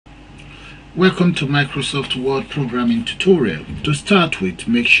Welcome to Microsoft Word programming tutorial. To start with,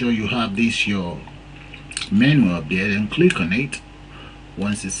 make sure you have this your menu up there and click on it.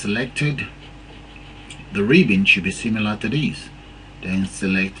 Once it's selected, the ribbon should be similar to this. Then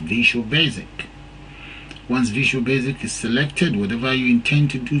select Visual Basic. Once Visual Basic is selected, whatever you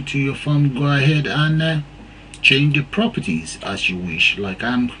intend to do to your form, go ahead and change the properties as you wish. Like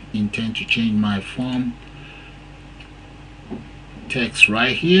I'm intend to change my form text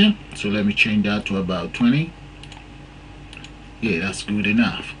right here, so let me change that to about 20. Yeah, that's good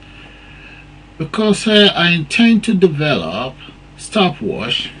enough. Because I intend to develop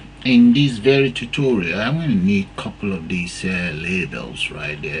Stopwatch in this very tutorial, I'm going to need a couple of these labels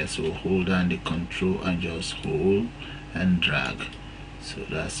right there. So hold down the control and just hold and drag. So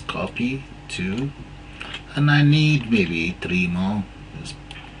that's copy 2, and I need maybe 3 more.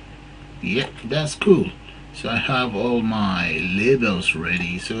 Yep, that's cool. So I have all my labels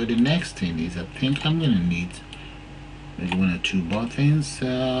ready. So the next thing is, I think I'm gonna need maybe 1 or 2 buttons.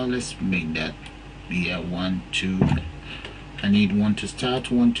 Let's make that be a 1, 2. I need 1 to start,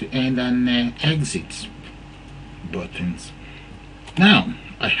 1 to end, and exit buttons. Now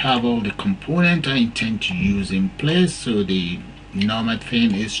I have all the components I intend to use in place. So the normal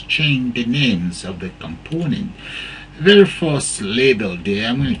thing is change the names of the component. The very first label there,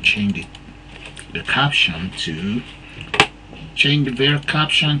 I'm going to change the caption to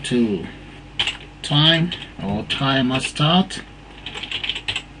time or timer start,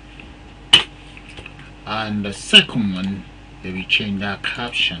 and the second one, maybe change that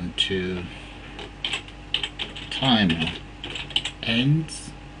caption to timer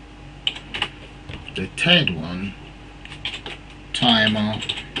ends. The third one, timer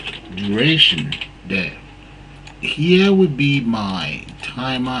duration. There, here would be my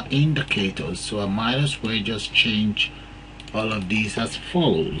timer indicators, so I might as well just change all of these as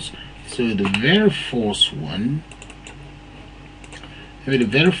follows. So the very first one, the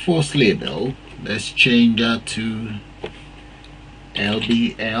very first label, let's change that to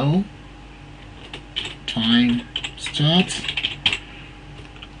LBL, time start.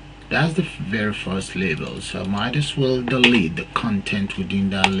 That's the very first label, so I might as well delete the content within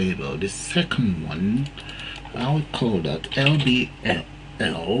that label. The second one, I would call that LBL,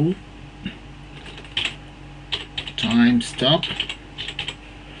 time stop.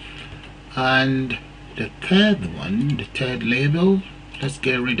 And the third one, the third label, let's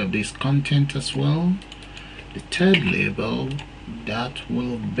get rid of this content as well. The third label, that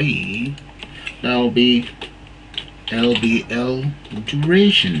will be LBL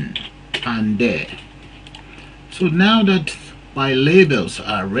duration, and there. So now that my labels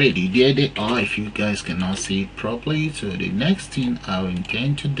are ready, there they are, if you guys cannot see it properly. So the next thing I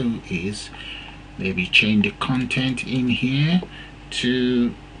intend to do is maybe change the content in here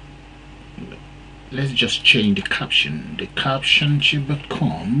to, let's just change the caption. The caption should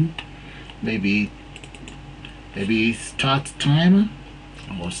become maybe start timer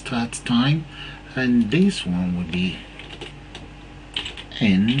or start time, and this one would be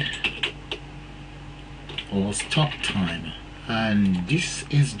end or stop time, and this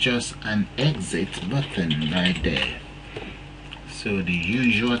is just an exit button right there. So the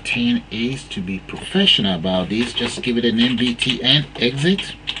usual thing is to be professional about this. Just give it an BTN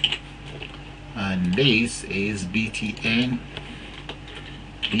exit, and this is BTN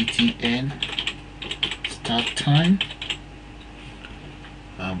start time,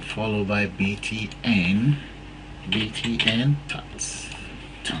 followed by BTN start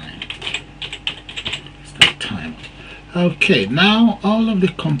time. Okay, now all of the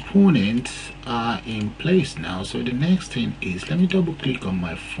components are in place now. So the next thing is, let me double click on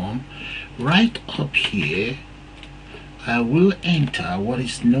my form. Right up here, I will enter what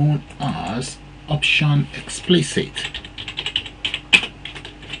is known as option explicit.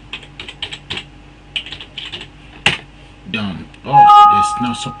 Done. Oh, there's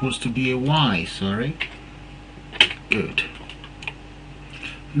not supposed to be a Y, sorry. Good.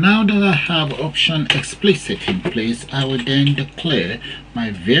 Now that I have option explicit in place, I will then declare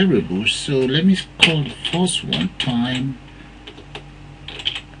my variables. So let me call the first one time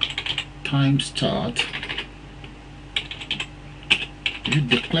start. You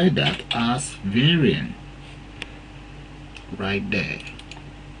declare that as variant right there,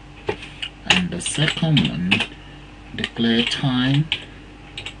 and the second one, declare time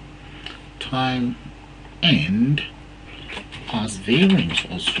end as variant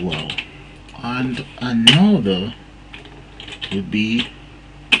as well, and another would be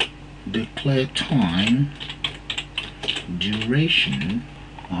declare time duration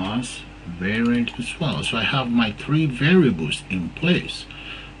as variant as well. So I have my 3 variables in place.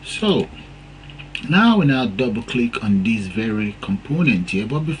 So Now we now double click on this very component here,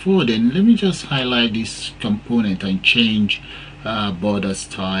 but before then let me just highlight this component and change border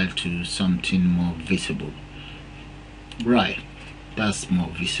style to something more visible. Right, that's more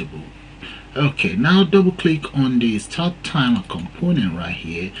visible. Okay, now double click on the start timer component right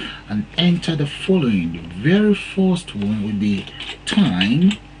here and enter the following. The very first one will be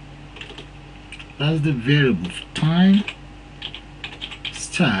time. That's the variable time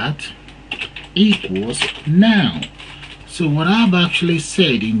start equals now. So what I've actually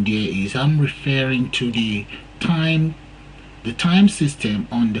said in there is I'm referring to the time system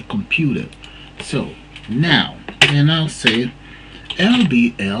on the computer. So now and I'll say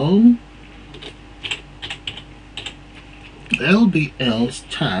LBL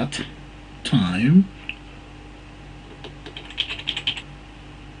start time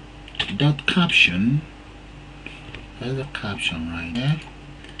dot caption, there's a caption right there,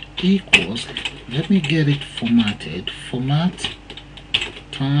 equals, let me get it formatted, format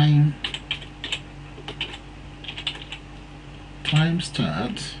time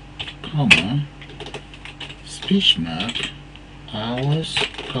start, comma, speech mark, hours,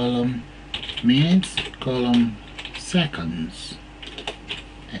 column, minutes, column, seconds,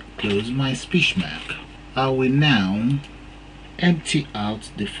 and close my speech mark. I will now empty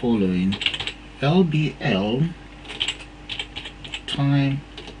out the following. LBL time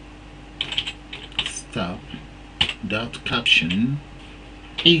stop dot caption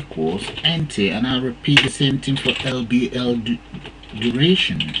equals empty, and I'll repeat the same thing for LBL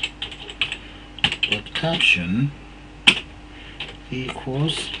duration dot caption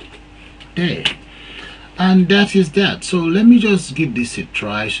equals there. And that is that. So let me just give this a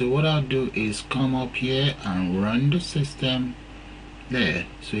try. So what I'll do is come up here and run the system there.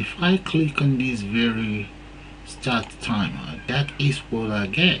 So if I click on this very start timer, that is what I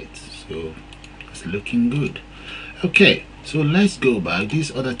get. So it's looking good. Okay, so let's go back.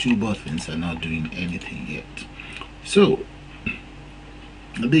 These other two buttons are not doing anything yet. So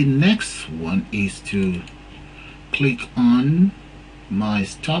the next one is to click on my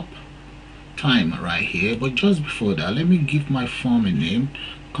stop timer right here, but just before that let me give my form a name.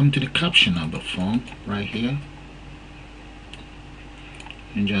 Come to the caption of the form right here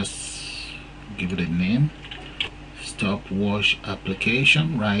and just give it a name, stopwatch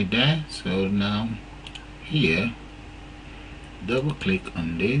application right there. So now here double click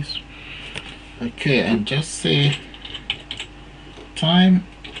on this, okay, and just say time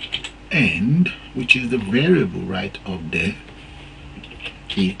end, which is the variable right up there,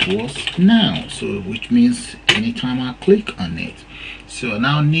 equals now. So which means anytime I click on it. So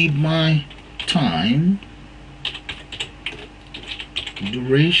now I need my time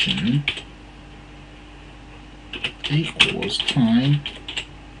duration equals time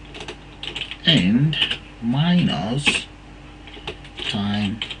end minus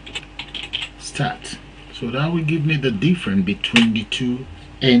time start. So that will give me the difference between the two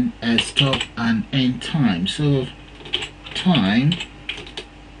end stop and end time. So time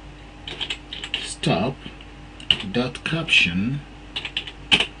stop dot caption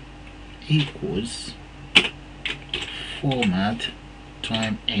equals format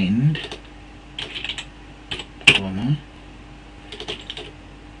time end, comma,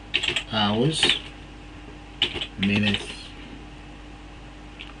 hours, minutes,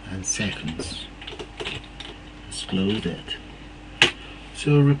 and seconds. Let's close that.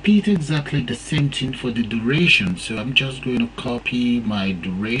 So repeat exactly the same thing for the duration. So I'm just going to copy my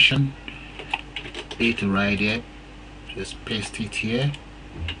duration, it right here, just paste it here,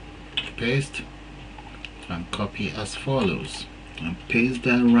 paste, and copy as follows, and paste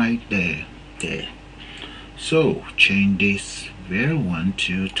that right there. So change this very one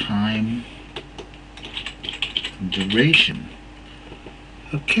to time duration.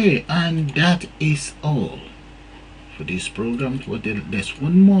 Okay, and that is all for this program. But there's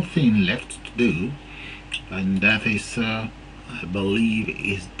one more thing left to do, and that is I believe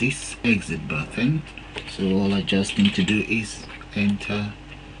is this exit button. So all I just need to do is enter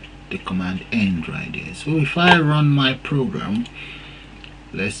the command end right there. So if I run my program,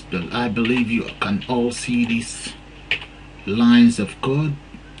 I believe you can all see these lines of code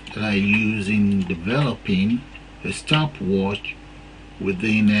that I use in developing a stopwatch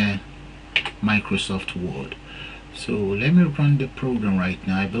within Microsoft Word. So let me run the program right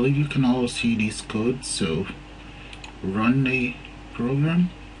now. I believe you can all see this code. So run the program,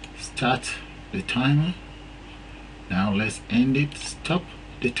 start the timer. Now let's end it, stop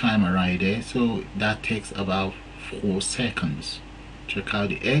the timer right there. So that takes about 4 seconds. Check out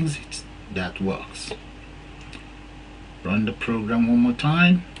the exit, that works. Run the program one more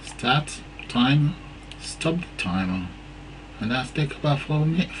time, start timer, stop the timer, and that's take about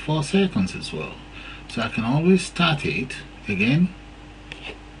 4 seconds as well. So I can always start it again.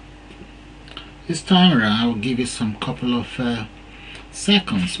 This time around I will give you some couple of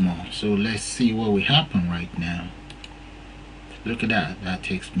seconds more. So let's see what will happen right now. Look at that, that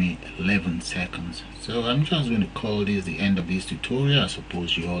takes me 11 seconds. So I'm just going to call this the end of this tutorial. I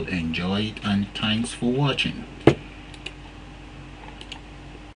suppose you all enjoy it, and thanks for watching.